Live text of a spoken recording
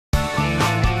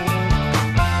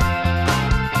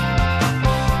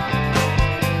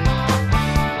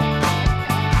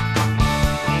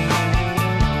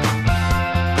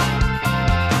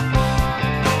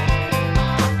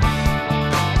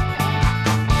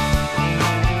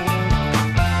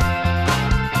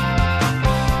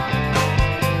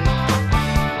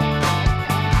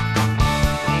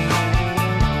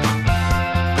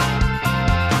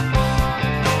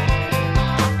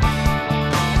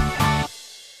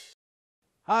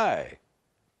Hi,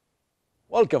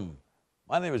 welcome.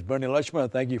 My name is Bernie Lutchman.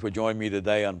 Thank you for joining me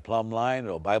today on Plumbline,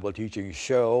 a Bible teaching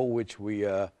show,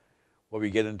 where we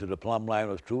get into the plumb line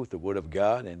of truth, the Word of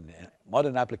God, and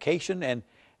modern application. And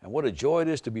what a joy it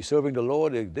is to be serving the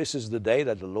Lord. This is the day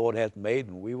that the Lord hath made,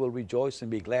 and we will rejoice and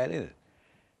be glad in it.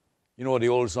 You know, the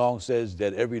old song says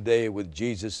that every day with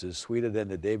Jesus is sweeter than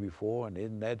the day before, and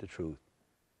isn't that the truth?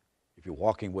 If you're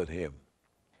walking with Him.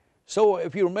 So,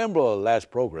 if you remember our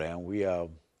last program, we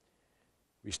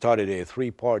started a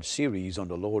three-part series on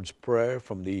the Lord's Prayer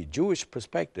from the Jewish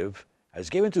perspective, as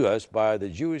given to us by the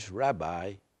Jewish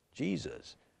rabbi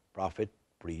Jesus, prophet,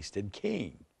 priest, and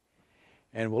king.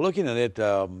 And we're looking at it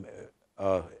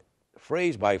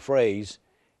phrase by phrase,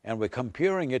 and we're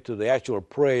comparing it to the actual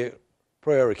prayer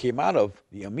that came out of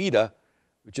the Amidah,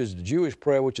 which is the Jewish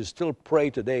prayer, which is still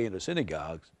prayed today in the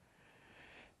synagogues.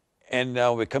 And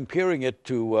we're comparing it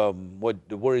to what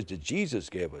the words that Jesus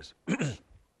gave us.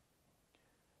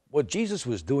 What Jesus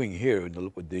was doing here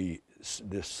with the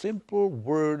simple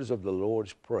words of the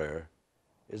Lord's Prayer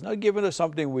is not giving us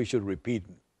something we should repeat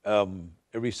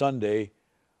every Sunday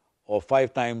or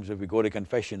 5 times if we go to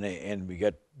confession and we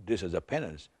get this as a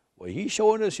penance. What He's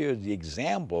showing us here is the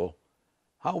example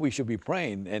how we should be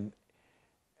praying,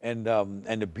 and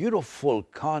the beautiful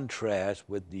contrast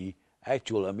with the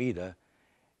actual Amidah.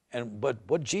 But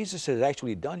what Jesus has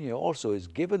actually done here also is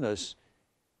given us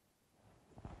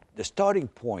the starting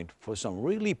point for some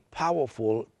really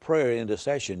powerful prayer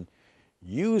intercession,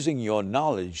 using your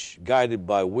knowledge, guided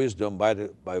by wisdom,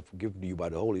 given to you by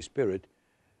the Holy Spirit,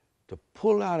 to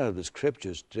pull out of the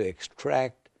Scriptures, to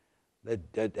extract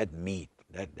that meat,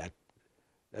 that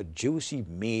juicy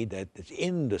meat that's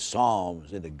in the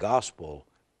Psalms, in the Gospel,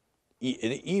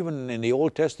 even in the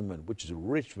Old Testament, which is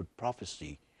rich with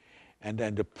prophecy, and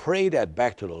then to pray that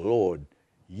back to the Lord,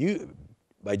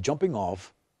 by jumping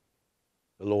off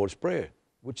the Lord's Prayer,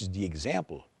 which is the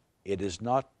example. It is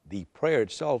not the prayer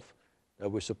itself that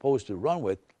we're supposed to run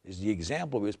with. It's the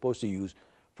example we're supposed to use,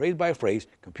 phrase by phrase,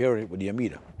 comparing it with the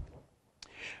Amidah.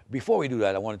 Before we do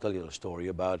that, I want to tell you a story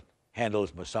about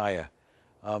Handel's Messiah.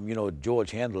 You know,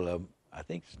 George Handel, I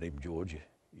think his name George.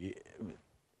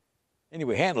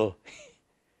 Anyway,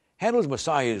 Handel's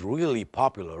Messiah is really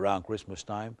popular around Christmas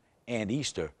time and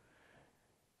Easter.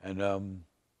 And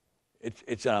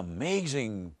it's an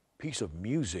amazing piece of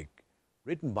music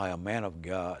written by a man of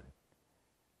God.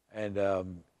 And,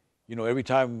 you know, every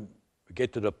time we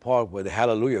get to the part where the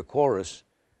Hallelujah chorus,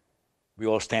 we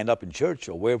all stand up in church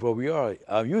or wherever we are.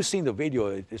 You've seen the video.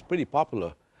 It's pretty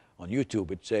popular on YouTube.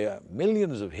 It's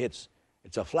millions of hits.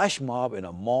 It's a flash mob in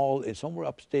a mall in somewhere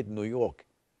upstate New York.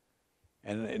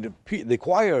 And the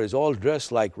choir is all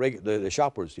dressed like the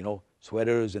shoppers, you know,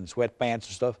 sweaters and sweatpants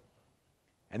and stuff.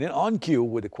 And then on cue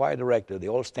with the choir director, they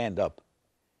all stand up.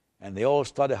 And they all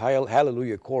start a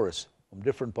Hallelujah chorus from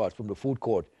different parts, from the food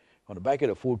court, from the back of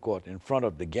the food court, in front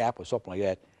of the Gap or something like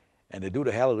that. And they do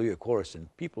the Hallelujah chorus, and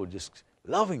people are just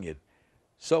loving it.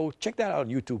 So check that out on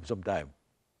YouTube sometime.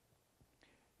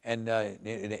 And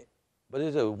but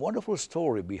there's a wonderful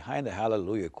story behind the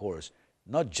Hallelujah chorus,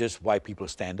 not just why people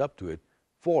stand up to it,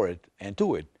 for it, and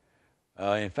to it.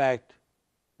 In fact,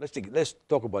 let's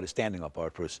talk about the standing up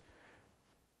part first.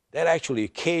 That actually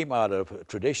came out of a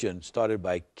tradition started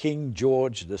by King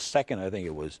George II, I think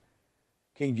it was.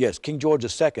 King George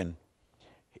II.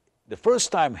 The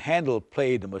first time Handel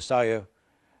played the Messiah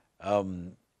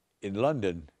in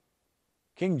London,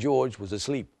 King George was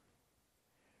asleep.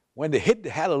 When they hit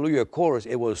the Hallelujah chorus,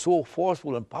 it was so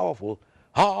forceful and powerful,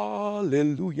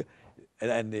 Hallelujah,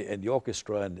 and the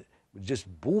orchestra and it just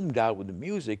boomed out with the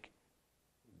music,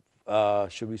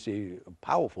 should we say,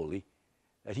 powerfully,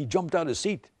 that he jumped out of his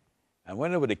seat. And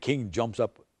whenever the king jumps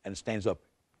up and stands up,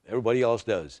 everybody else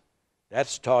does. That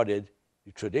started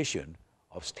the tradition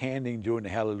of standing during the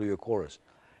Hallelujah chorus.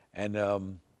 And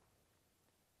about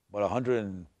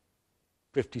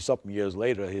 150-something years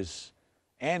later, his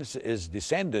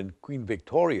descendant, Queen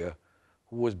Victoria,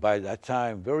 who was by that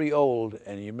time very old,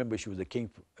 and you remember she was a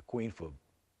queen for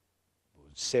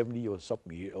 70 or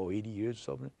something, or 80 years or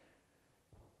something.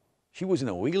 She was in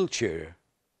a wheelchair,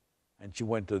 and she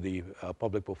went to the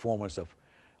public performance of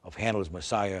Handel's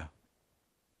Messiah.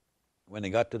 When they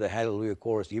got to the Hallelujah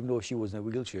chorus, even though she was in a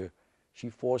wheelchair,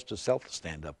 she forced herself to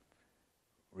stand up,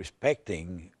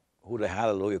 respecting who the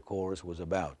Hallelujah chorus was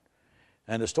about.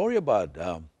 And the story about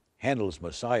Handel's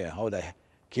Messiah, how that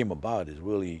came about, is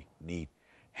really neat.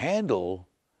 Handel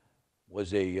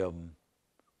was a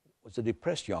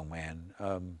depressed young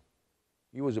man.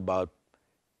 He was about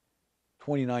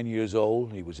 29 years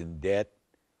old. He was in debt.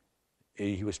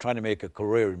 He was trying to make a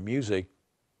career in music.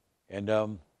 And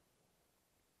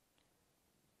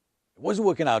It wasn't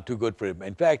working out too good for him.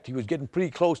 In fact, he was getting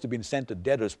pretty close to being sent to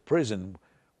debtor's prison,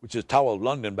 which is Tower of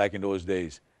London back in those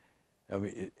days. I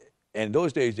mean, in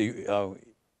those days,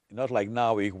 not like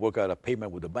now where you can work out a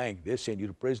payment with the bank. They'd send you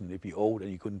to prison if you owed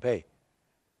and you couldn't pay.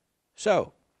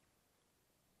 So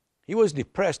he was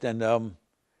depressed, and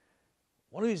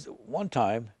one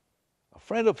time, a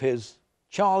friend of his,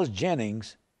 Charles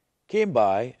Jennings, came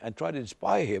by and tried to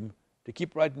inspire him to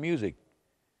keep writing music.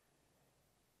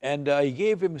 And he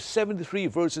gave him 73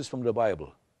 verses from the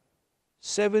Bible.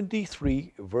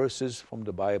 73 verses from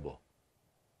the Bible.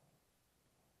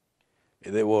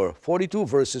 There were 42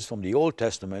 verses from the Old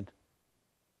Testament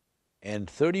and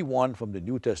 31 from the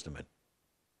New Testament.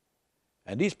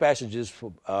 And these passages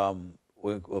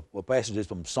were passages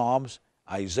from Psalms,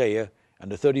 Isaiah,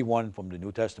 and the 31 from the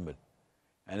New Testament.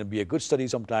 And it'd be a good study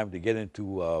sometime to get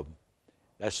into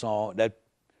that song,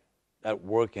 that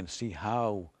work, and see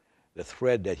how the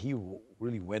thread that he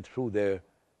really went through there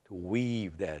to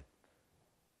weave the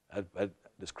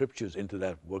scriptures into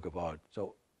that work of art.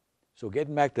 So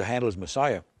getting back to Handel's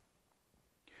Messiah,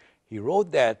 he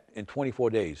wrote that in 24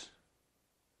 days.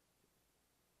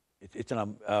 It's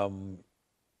an,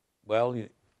 well,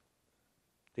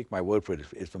 take my word for it,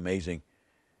 it's amazing.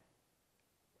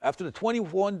 After the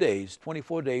 24 days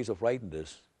of writing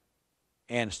this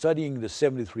and studying the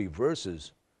 73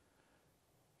 verses,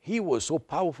 he was so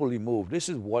powerfully moved. This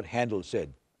is what Handel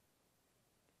said.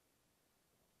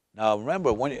 Now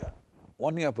remember, one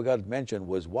thing I forgot to mention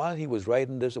was while he was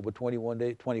writing this over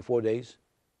 24 days,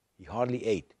 he hardly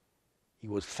ate. He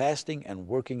was fasting and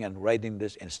working and writing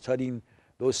this and studying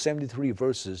those 73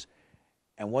 verses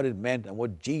and what it meant and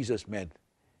what Jesus meant.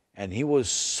 And he was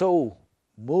so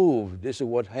moved. This is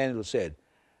what Handel said.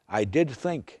 I did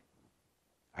think,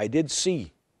 I did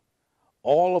see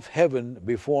all of heaven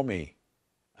before me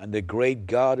and the great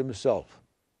God himself.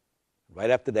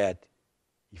 Right after that,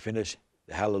 he finished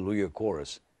the Hallelujah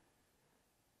chorus.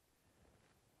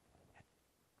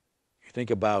 You think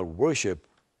about worship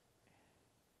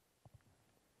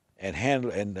and Handel,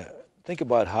 and think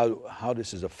about how this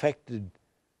has affected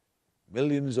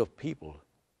millions of people.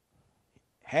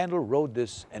 Handel wrote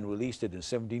this and released it in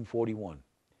 1741.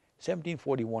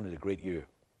 1741 is a great year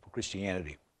for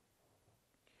Christianity.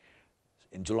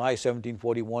 In July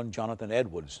 1741, Jonathan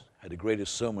Edwards had the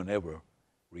greatest sermon ever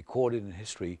recorded in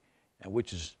history, and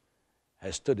which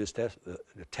has stood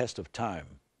the test of time.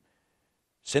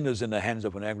 Sinners in the Hands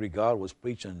of an Angry God was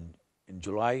preached in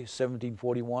July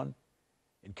 1741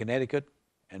 in Connecticut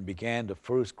and began the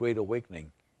first Great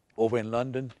Awakening. Over in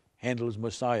London, Handel's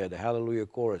Messiah, the Hallelujah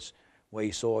chorus,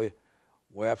 where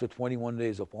after 21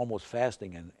 days of almost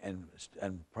fasting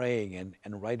and praying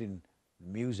and writing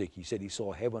music, he said he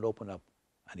saw heaven open up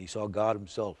and he saw God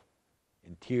himself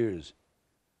in tears.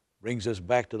 Brings us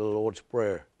back to the Lord's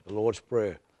Prayer. The Lord's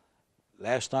Prayer.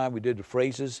 Last time we did the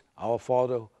phrases, Our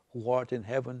Father who art in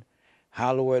heaven,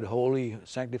 hallowed, holy,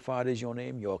 sanctified is your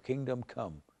name, your kingdom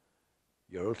come.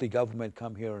 Your earthly government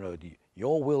come here on earth.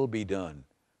 Your will be done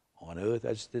on earth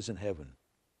as it is in heaven.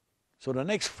 So the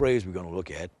next phrase we're going to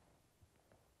look at,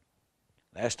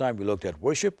 last time we looked at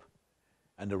worship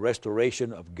and the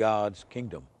restoration of God's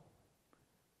kingdom.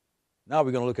 Now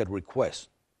we're going to look at requests.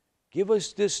 Give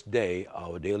us this day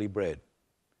our daily bread.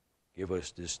 Give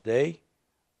us this day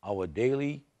our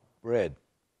daily bread.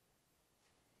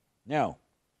 Now,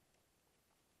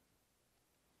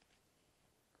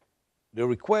 the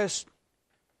request,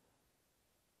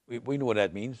 we know what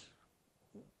that means.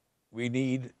 We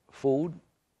need food,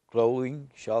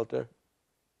 clothing, shelter.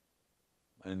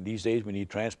 And these days we need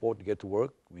transport to get to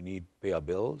work. We need to pay our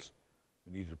bills.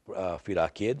 We need to feed our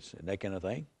kids and that kind of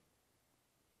thing.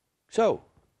 So,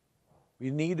 we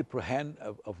need the hand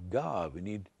of God. We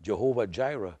need Jehovah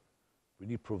Jireh. We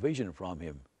need provision from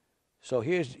him. So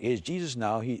here's Jesus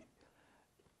now.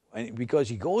 Because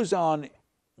he goes on,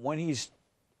 when he's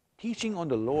teaching on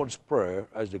the Lord's Prayer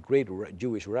as the great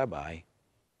Jewish rabbi,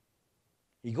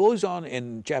 he goes on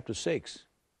in chapter 6,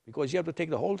 because you have to take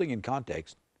the whole thing in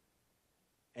context,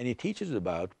 and he teaches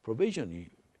about provision.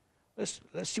 Let's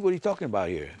see what he's talking about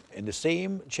here. In the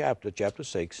same chapter, chapter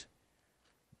 6,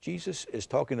 Jesus is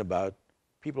talking about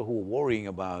people who are worrying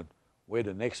about where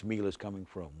the next meal is coming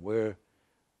from,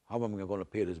 how am I going to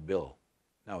pay this bill?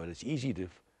 Now, it's easy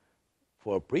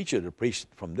for a preacher to preach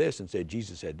from this and say,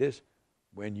 Jesus said this,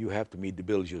 when you have to meet the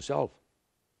bills yourself.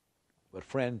 But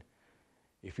friend,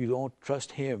 if you don't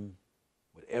trust him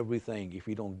with everything, if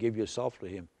you don't give yourself to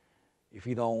him, if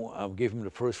you don't give him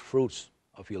the first fruits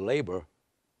of your labor,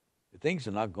 the things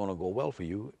are not going to go well for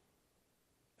you.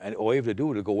 Or if they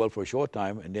do, they'll go well for a short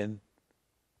time and then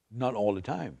not all the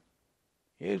time.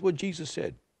 Here's what Jesus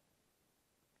said.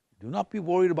 Do not be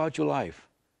worried about your life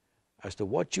as to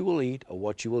what you will eat or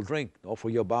what you will drink, nor for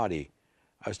your body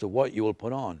as to what you will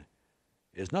put on.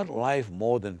 Is not life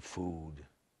more than food,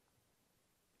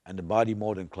 and the body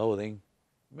more than clothing?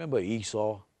 Remember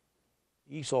Esau?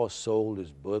 Esau sold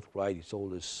his birthright, he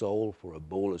sold his soul for a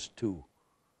bowl of stew.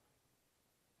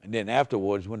 And then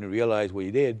afterwards, when he realized what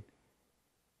he did,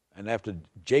 and after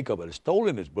Jacob had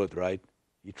stolen his birthright,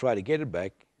 he tried to get it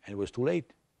back, and it was too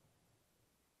late.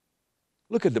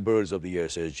 Look at the birds of the air,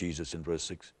 says Jesus in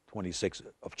verse 26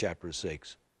 of chapter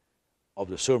 6 of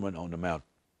the Sermon on the Mount.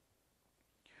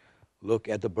 Look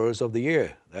at the birds of the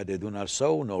air, that they do not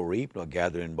sow, nor reap, nor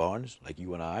gather in barns, like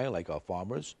you and I, like our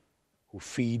farmers, who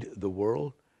feed the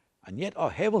world. And yet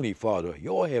our Heavenly Father,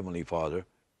 your Heavenly Father,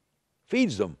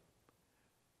 feeds them.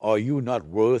 Are you not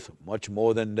worth much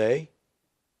more than they?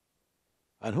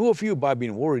 And who of you, by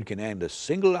being worried, can end a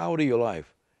single hour of your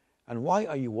life? And why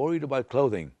are you worried about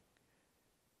clothing?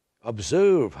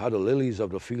 Observe how the lilies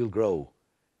of the field grow.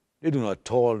 They do not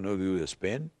toil, nor do they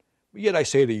spin. But yet I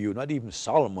say to you, not even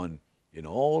Solomon, in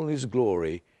all his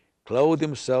glory, clothed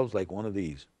himself like one of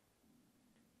these.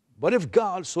 But if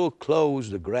God so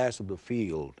clothes the grass of the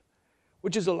field,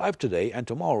 which is alive today, and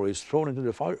tomorrow is thrown into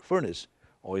the furnace,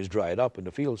 or is dried up in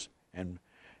the fields, and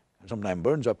sometimes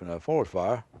burns up in a forest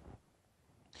fire,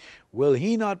 will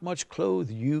he not much clothe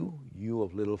you, you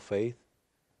of little faith?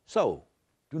 So,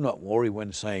 do not worry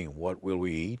when saying, what will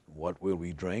we eat, what will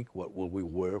we drink, what will we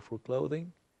wear for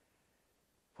clothing?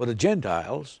 For the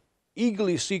Gentiles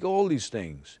eagerly seek all these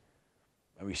things.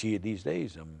 And we see it these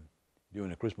days during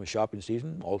the Christmas shopping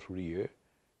season, all through the year.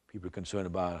 People are concerned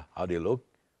about how they look.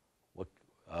 What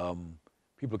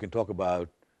people can talk about,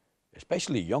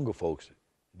 especially younger folks,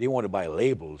 they want to buy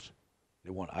labels.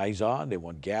 They want Izon, they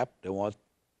want Gap, they want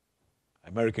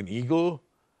American Eagle.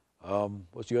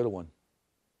 What's the other one?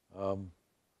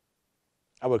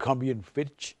 Abercrombie and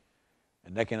Fitch,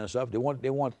 and that kind of stuff. They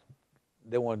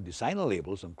want designer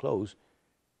labels on clothes.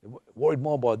 They're worried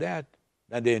more about that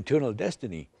than their eternal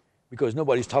destiny, because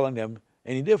nobody's telling them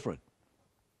any different.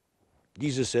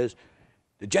 Jesus says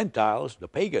the Gentiles, the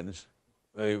pagans,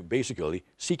 basically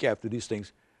seek after these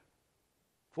things.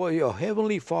 For your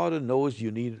Heavenly Father knows you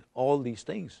need all these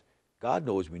things. God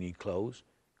knows we need clothes.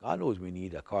 God knows we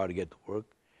need a car to get to work.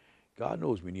 God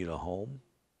knows we need a home.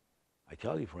 I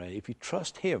tell you, friend, if you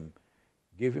trust Him,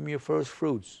 give Him your first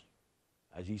fruits.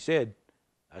 As He said,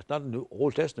 that's not in the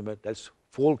Old Testament, that's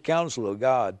full counsel of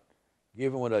God.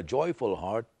 Give Him with a joyful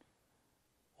heart.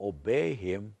 Obey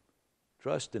Him.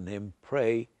 Trust in Him.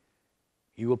 Pray.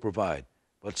 He will provide.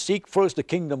 But seek first the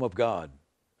kingdom of God.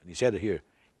 And He said it here.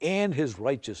 And His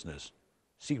righteousness.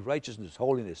 Seek righteousness,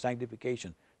 holiness,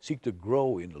 sanctification. Seek to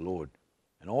grow in the Lord.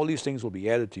 And all these things will be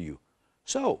added to you.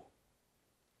 So,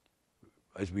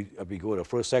 as we go to the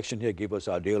first section here, give us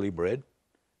our daily bread.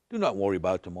 Do not worry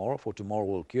about tomorrow, for tomorrow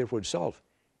will care for itself.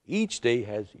 Each day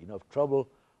has enough trouble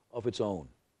of its own.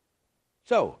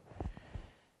 So,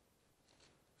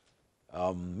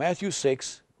 Matthew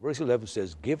 6, verse 11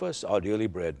 says, give us our daily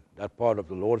bread. That part of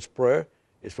the Lord's Prayer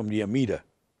is from the Amida. It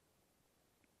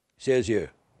says here,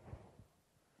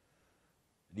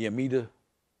 the Amida,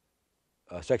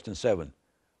 section 7,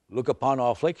 look upon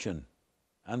our affliction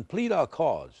and plead our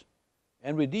cause,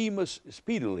 and redeem us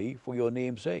speedily for your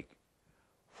name's sake.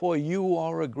 For you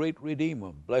are a great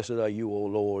Redeemer. Blessed are you, O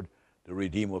Lord, the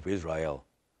Redeemer of Israel.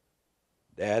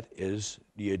 That is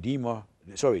the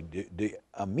the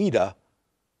Amida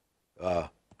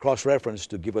cross-reference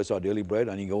to give us our daily bread,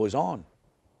 and he goes on.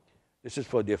 This is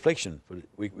for the affliction.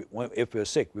 If we're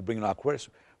sick, we bring our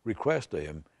request to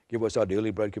Him. Give us our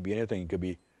daily bread. It could be anything. It could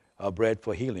be a bread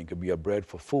for healing. It could be a bread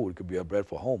for food. It could be a bread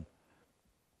for home.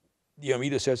 The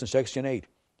Amida says in section 8,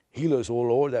 heal us, O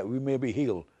Lord, that we may be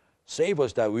healed. Save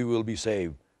us that we will be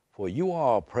saved. For you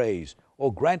are our praise. O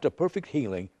grant a perfect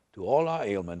healing to all our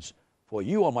ailments. For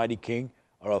you, Almighty King,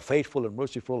 are a faithful and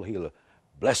merciful healer.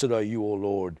 Blessed are you, O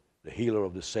Lord, the healer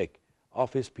of the sick,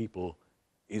 of His people,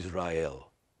 Israel.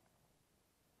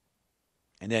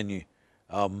 And then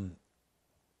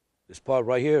this part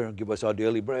right here, give us our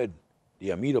daily bread.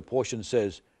 The Amida portion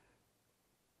says,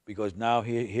 because now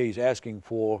here he's asking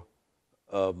for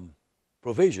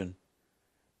provision,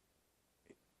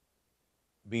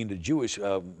 being the Jewish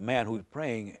man who's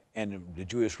praying, and the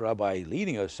Jewish rabbi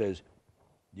leading us says,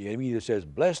 the Amida says,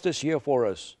 bless this year for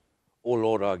us, O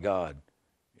Lord our God.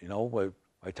 You know, by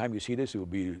the time you see this, it will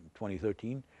be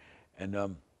 2013.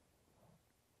 And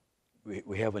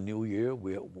we have a new year.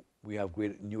 We have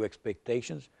great new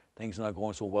expectations. Things are not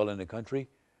going so well in the country.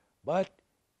 But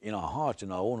in our hearts,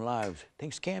 in our own lives,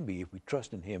 things can be if we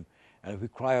trust in Him. And if we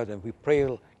cry out and we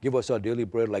pray, give us our daily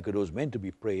bread like it was meant to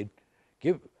be prayed.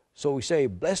 So we say,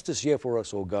 bless this year for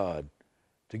us, O God,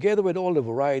 together with all the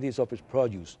varieties of its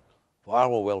produce for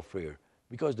our welfare,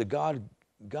 because the God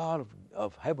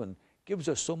of heaven gives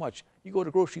us so much. You go to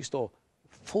the grocery store,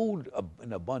 food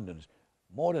in abundance,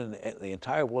 more than the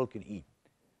entire world can eat.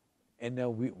 And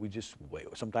we just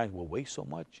sometimes we'll waste so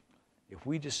much. If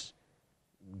we just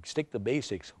stick to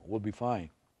basics, we'll be fine.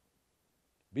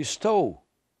 Bestow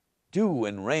dew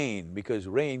and rain, because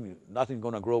rain, nothing's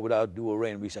going to grow without dew or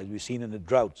rain, as we've seen in the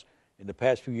droughts in the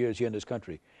past few years here in this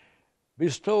country.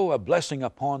 Bestow a blessing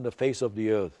upon the face of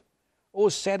the earth. Oh,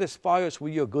 satisfy us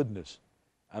with your goodness,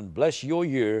 and bless your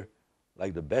year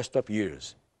like the best of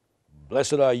years.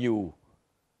 Blessed are you,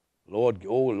 Lord,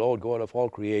 O Lord God of all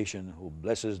creation, who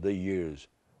blesses the years.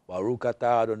 Baruch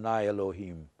atah Adonai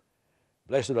Elohim.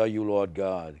 Blessed are you, Lord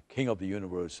God, King of the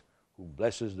universe, who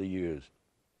blesses the years.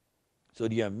 So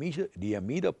the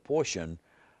immediate portion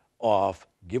of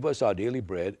give us our daily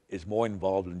bread is more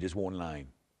involved than just one line.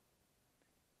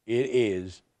 It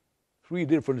is 3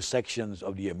 different sections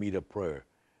of the immediate prayer.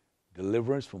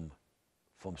 Deliverance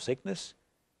from sickness,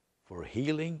 for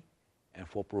healing, and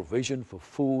for provision for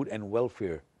food and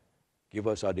welfare. Give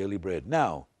us our daily bread.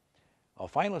 Now, our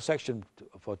final section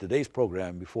for today's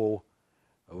program before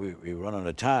we run out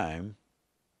of time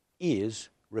is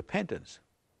repentance.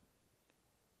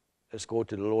 Let's go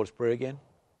to the Lord's Prayer again.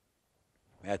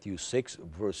 Matthew 6,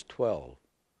 verse 12.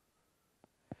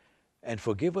 And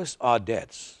forgive us our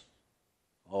debts.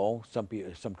 Oh, some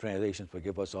translations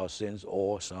forgive us our sins,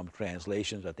 or some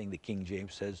translations, I think the King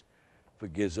James says,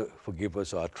 forgive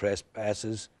us our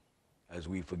trespasses, as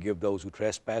we forgive those who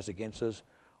trespass against us,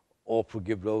 or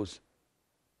forgive those.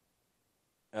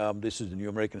 This is the New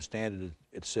American Standard.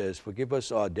 It says, forgive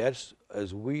us our debts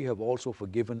as we have also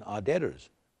forgiven our debtors.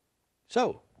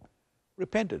 So,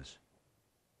 repentance,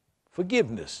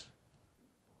 forgiveness,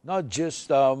 not just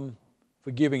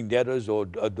forgiving debtors or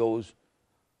those.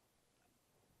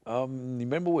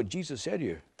 Remember what Jesus said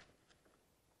here.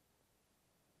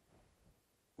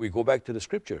 We go back to the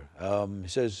scripture. He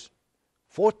says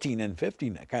 14 and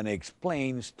 15 kind of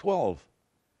explains 12.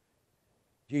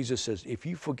 Jesus says, if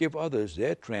you forgive others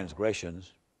their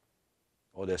transgressions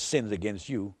or their sins against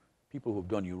you, people who have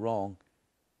done you wrong,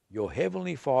 your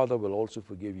heavenly Father will also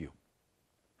forgive you.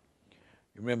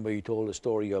 You remember he told the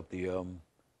story of the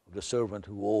servant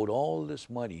who owed all this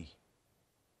money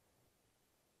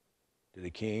to the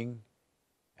king,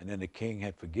 and then the king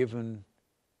had forgiven.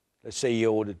 Let's say he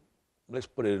owed it, let's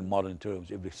put it in modern terms.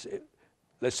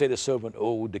 Let's say the servant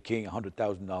owed the king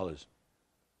 $100,000.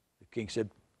 The king said,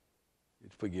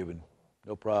 it's forgiven,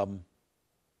 no problem.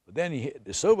 But then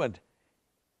the servant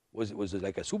was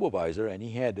like a supervisor, and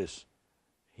he had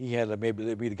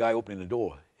maybe the guy opening the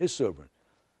door, his servant.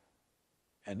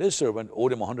 And this servant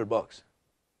owed him $100.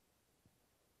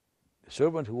 The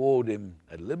servant who owed him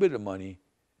a little bit of money,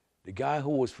 the guy who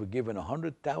was forgiven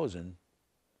 $100,000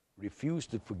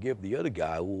 refused to forgive the other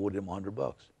guy who owed him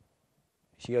 $100.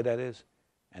 See how that is?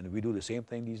 And we do the same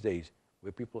thing these days,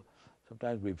 where people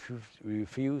sometimes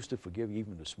refuse to forgive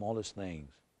even the smallest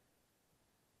things.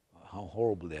 How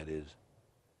horrible that is.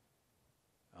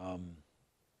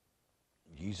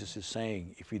 Jesus is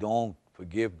saying, if you don't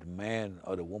forgive the man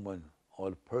or the woman or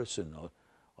the person or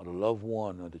the loved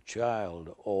one or the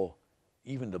child or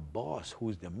even the boss,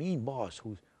 who's the mean boss,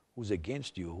 who's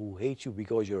against you, who hates you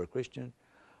because you're a Christian,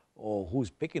 or who's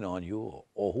picking on you,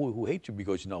 or who hates you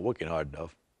because you're not working hard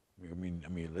enough. I mean,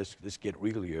 let's get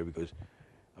real here, because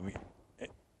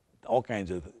all kinds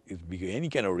of any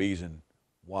kind of reason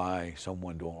why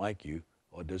someone don't like you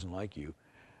or doesn't like you.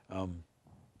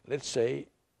 Let's say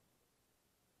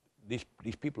these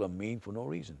people are mean for no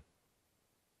reason.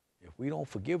 If we don't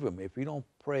forgive them, if we don't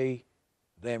pray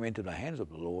them into the hands of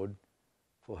the Lord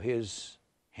for His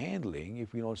handling,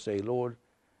 if we don't say, Lord,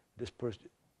 this person,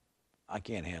 I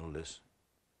can't handle this.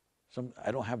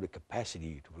 I don't have the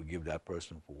capacity to forgive that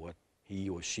person for what he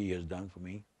or she has done for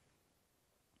me.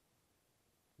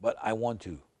 But I want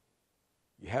to.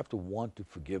 You have to want to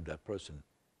forgive that person.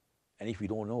 And if you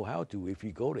don't know how to, if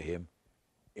you go to him,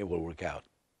 it will work out.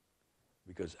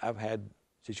 Because I've had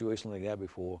situations like that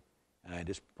before, and I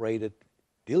just prayed it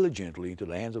diligently into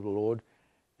the hands of the Lord,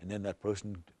 and then that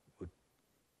person would,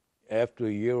 after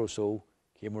a year or so,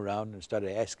 came around and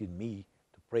started asking me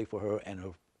to pray for her and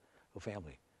her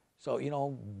family. So,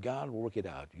 God will work it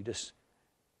out. You just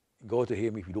go to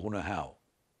Him if you don't know how.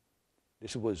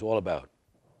 This is what it's all about.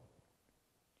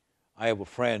 I have a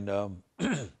friend, a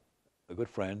good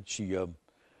friend.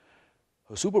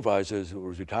 Her supervisor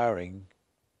was retiring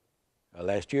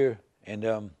last year,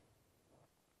 and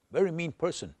very mean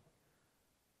person,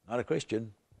 not a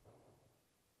Christian,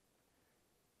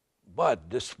 But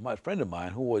this my friend of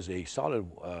mine, who was a solid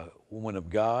woman of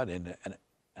God and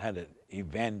had an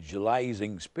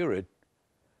evangelizing spirit,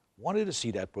 wanted to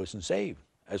see that person saved,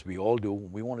 as we all do.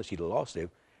 We want to see the lost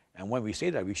saved. And when we say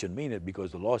that, we should mean it,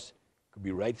 because the lost could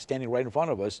be standing right in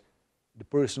front of us, the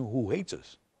person who hates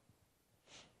us.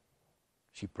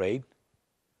 She prayed,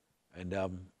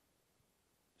 and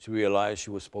she realized she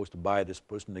was supposed to buy this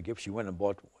person a gift. She went and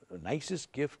bought the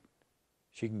nicest gift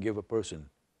she can give a person,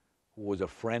 who was a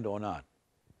friend or not.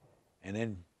 And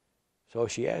then, so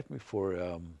she asked me for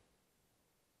a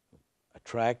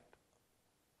tract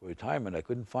for retirement. I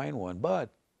couldn't find one, but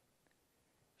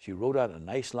she wrote out a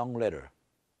nice long letter.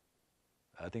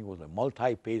 I think it was a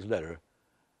multi-page letter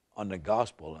on the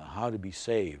gospel and how to be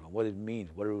saved and what it means,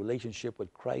 what a relationship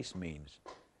with Christ means.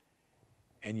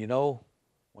 And you know,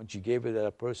 when she gave it to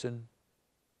that person,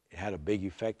 it had a big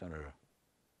effect on her.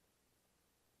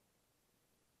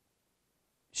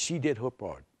 She did her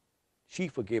part. She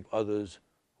forgave others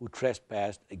who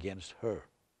trespassed against her.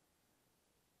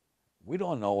 We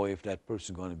don't know if that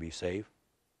person's going to be saved.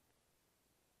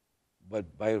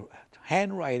 But by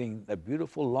handwriting that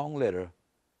beautiful long letter,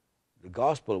 the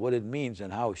gospel, what it means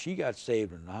and how she got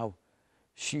saved and how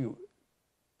she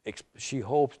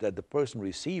hopes that the person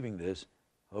receiving this,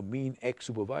 her mean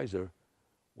ex-supervisor,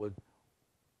 would,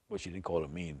 well, she didn't call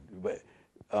him mean, but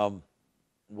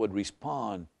would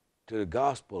respond to the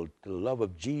gospel, to the love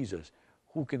of Jesus,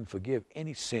 who can forgive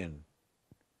any sin,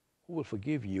 who will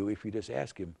forgive you if you just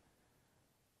ask him.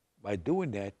 By doing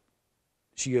that,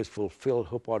 she has fulfilled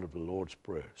her part of the Lord's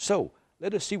Prayer. So,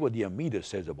 let us see what the Amida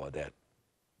says about that.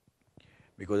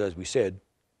 Because as we said,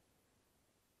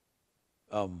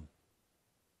 the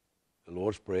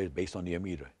Lord's Prayer is based on the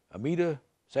Amida. Amida,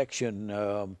 section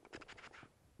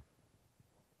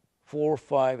 4,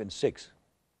 5, and 6.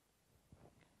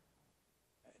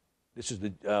 This is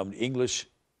the English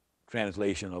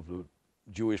translation of the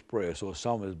Jewish prayer, so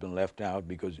some has been left out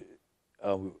because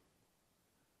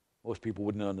most people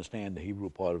wouldn't understand the Hebrew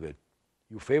part of it.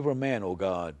 You favor man, O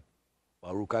God.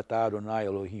 Baruch atah Adonai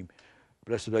Elohim.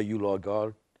 Blessed are you, Lord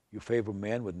God. You favor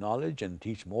man with knowledge and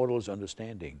teach mortals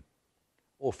understanding.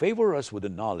 O favor us with the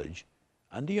knowledge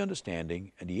and the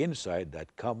understanding and the insight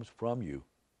that comes from you.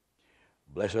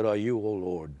 Blessed are you, O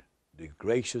Lord, the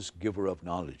gracious giver of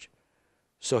knowledge.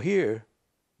 So here,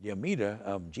 the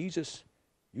Amida, Jesus,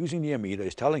 using the Amida,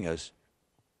 is telling us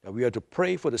that we are to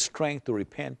pray for the strength to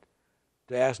repent,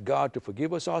 to ask God to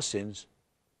forgive us our sins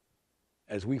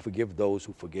as we forgive those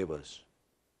who forgive us.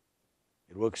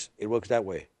 It works that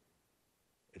way.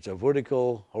 It's a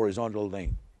vertical, horizontal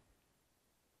thing.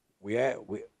 We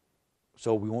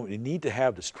need to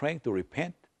have the strength to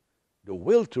repent, the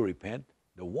will to repent,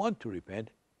 the want to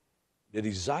repent, the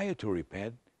desire to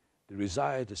repent, the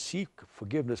desire to seek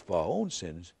forgiveness for our own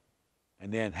sins,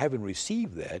 and then having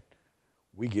received that,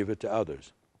 we give it to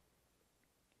others.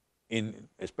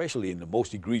 Especially in the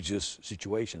most egregious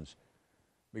situations,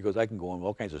 because I can go on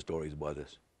all kinds of stories about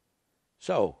this.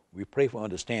 So we pray for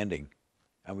understanding,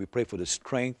 and we pray for the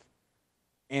strength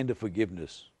and the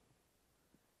forgiveness.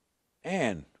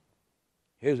 And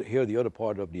here's the other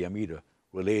part of the Amida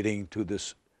relating to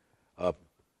this,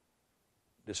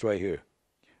 this right here.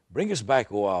 Bring us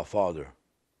back, O our Father,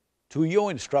 to your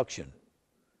instruction.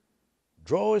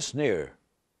 Draw us near,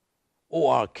 O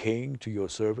our King, to your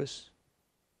service,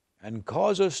 and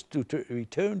cause us to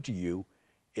return to you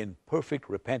in perfect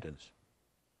repentance.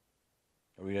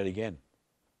 I'll read that again.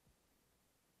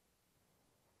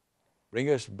 Bring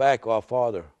us back, our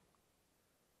Father.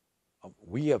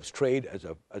 We have strayed as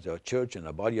a church and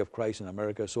a body of Christ in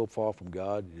America so far from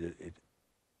God,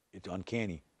 it's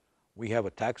uncanny. We have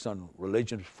attacks on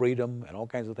religion, freedom, and all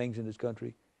kinds of things in this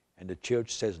country, and the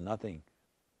church says nothing.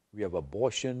 We have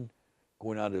abortion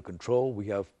going out of control. We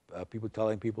have people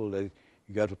telling people that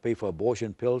you got to pay for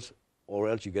abortion pills or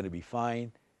else you're going to be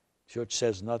fined. Church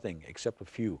says nothing except a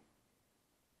few.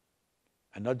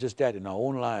 And not just that, in our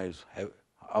own lives,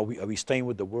 are we staying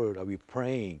with the Word? Are we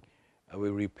praying? Are we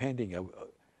repenting?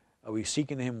 Are we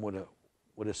seeking Him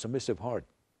with a submissive heart?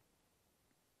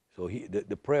 So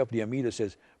the prayer of the Amida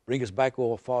says, bring us back,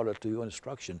 O Father, to your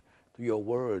instruction, to your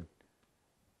Word,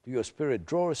 to your Spirit.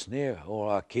 Draw us near, O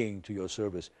our King, to your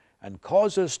service, and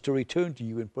cause us to return to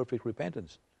you in perfect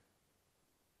repentance.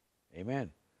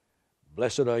 Amen.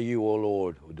 Blessed are you, O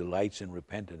Lord, who delights in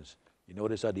repentance. You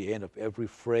notice at the end of every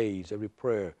phrase, every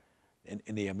prayer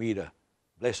in the Amida,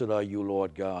 blessed are you,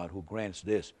 Lord God, who grants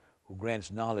this, who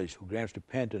grants knowledge, who grants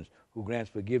repentance, who grants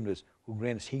forgiveness, who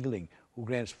grants healing, who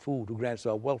grants food, who grants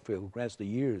our welfare, who grants the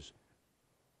years.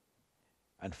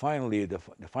 And finally, the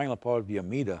final part of the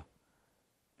Amida,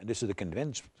 and this is the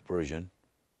condensed version,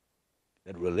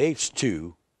 that relates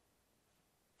to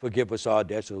forgive us our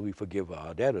debts as we forgive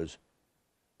our debtors.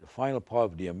 The final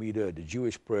part of the Amida, the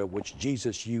Jewish prayer, which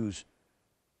Jesus used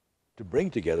to bring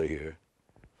together here,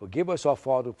 forgive us, our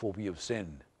Father, for we have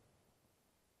sinned.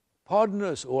 Pardon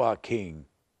us, O our King,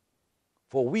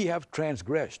 for we have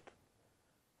transgressed.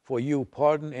 For you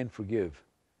pardon and forgive.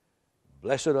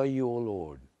 Blessed are you, O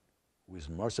Lord, who is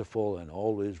merciful and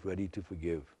always ready to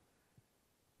forgive.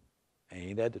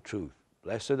 Ain't that the truth?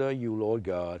 Blessed are you, Lord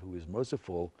God, who is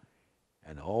merciful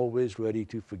and always ready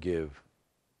to forgive.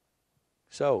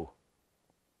 So,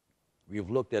 we have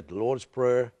looked at the Lord's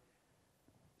Prayer,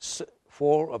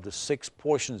 4 of the 6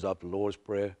 portions of the Lord's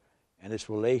Prayer, and its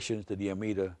relations to the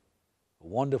Amida, a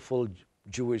wonderful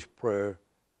Jewish prayer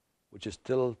which is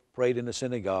still prayed in the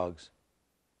synagogues,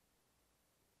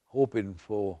 hoping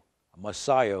for a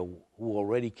Messiah who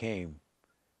already came,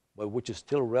 but which is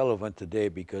still relevant today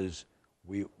because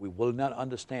we will not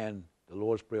understand the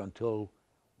Lord's Prayer until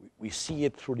we see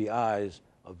it through the eyes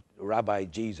of Rabbi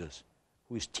Jesus,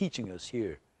 who is teaching us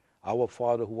here. Our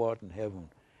Father who art in heaven,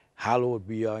 hallowed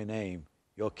be thy name.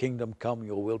 Your kingdom come,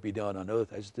 your will be done on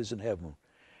earth as it is in heaven.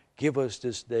 Give us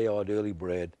this day our daily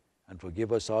bread, and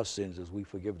forgive us our sins as we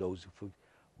forgive those who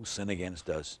sin against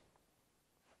us.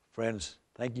 Friends,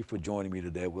 thank you for joining me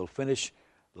today. We'll finish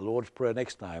the Lord's Prayer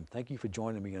next time. Thank you for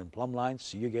joining me on Plumbline.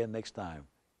 See you again next time.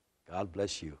 God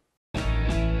bless you.